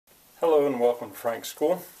Hello and welcome to Frank's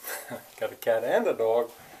School. Got a cat and a dog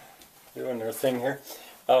doing their thing here.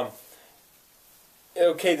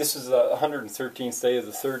 Okay, this is the 113th day of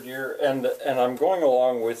the third year, and I'm going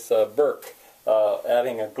along with Burke,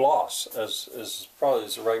 adding a gloss, as probably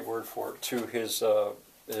is the right word for it, to his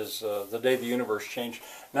The Day the Universe Changed.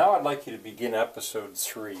 Now I'd like you to begin episode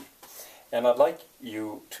 3, and I'd like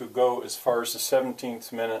you to go as far as the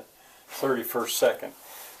 17th minute, 31st second.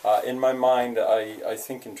 In my mind, I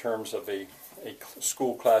think in terms of a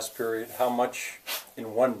school class period, how much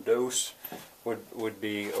in one dose would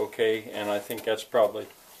be okay, and I think that's probably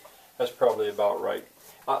about right.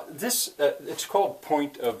 It's called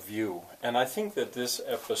Point of View, and I think that this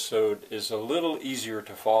episode is a little easier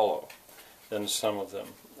to follow than some of them,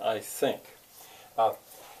 I think.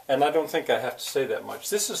 And I don't think I have to say that much.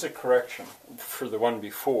 This is a correction for the one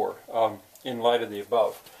before, in light of the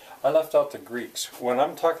above. I left out the Greeks. When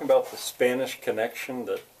I'm talking about the Spanish connection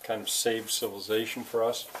that kind of saved civilization for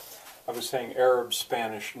us, I was saying Arabs,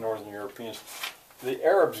 Spanish, Northern Europeans. The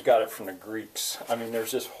Arabs got it from the Greeks. I mean,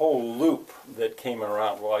 there's this whole loop that came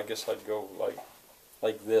around. Well, I guess I'd go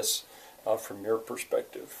like this from your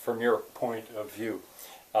perspective, from your point of view.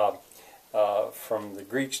 From the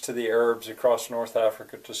Greeks to the Arabs, across North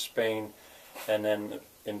Africa to Spain, and then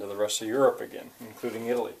into the rest of Europe again, including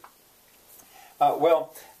Italy.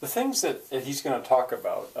 Well, the things that he's going to talk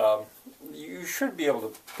about, you should be able to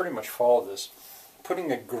pretty much follow this.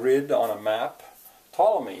 Putting a grid on a map,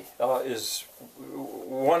 Ptolemy is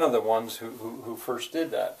one of the ones who first did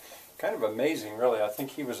that. Kind of amazing, really. I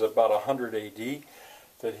think he was about 100 AD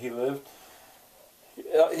that he lived.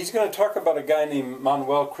 He's going to talk about a guy named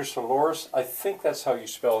Manuel Chrysoloras. I think that's how you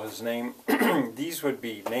spell his name. These would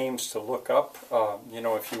be names to look up,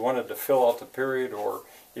 if you wanted to fill out the period, or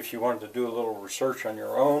if you wanted to do a little research on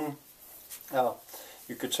your own.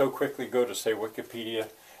 You could so quickly go to, say, Wikipedia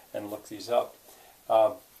and look these up.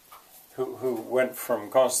 Who went from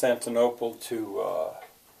Constantinople to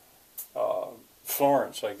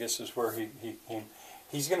Florence, I guess is where he came.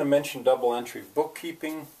 He's going to mention double entry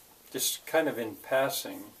bookkeeping, just kind of in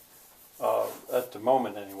passing, at the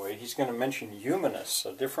moment anyway. He's going to mention humanists,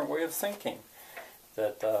 a different way of thinking,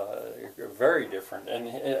 that are very different. And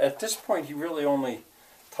at this point he really only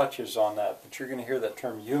touches on that, but you're going to hear that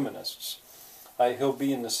term humanists. He'll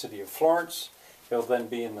be in the city of Florence, he'll then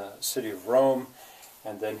be in the city of Rome,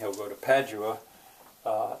 and then he'll go to Padua.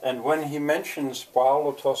 And when he mentions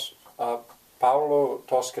Paolo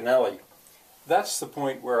Toscanelli, that's the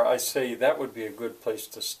point where I say that would be a good place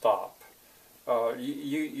to stop.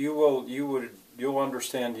 You'll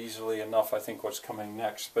understand easily enough, I think, what's coming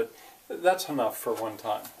next, but that's enough for one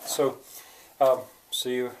time. So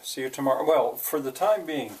see you tomorrow. Well, for the time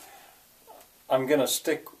being, I'm going to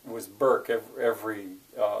stick with Burke every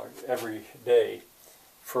day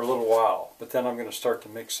for a little while, but then I'm going to start to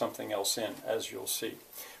mix something else in, as you'll see.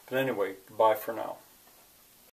 But anyway, bye for now.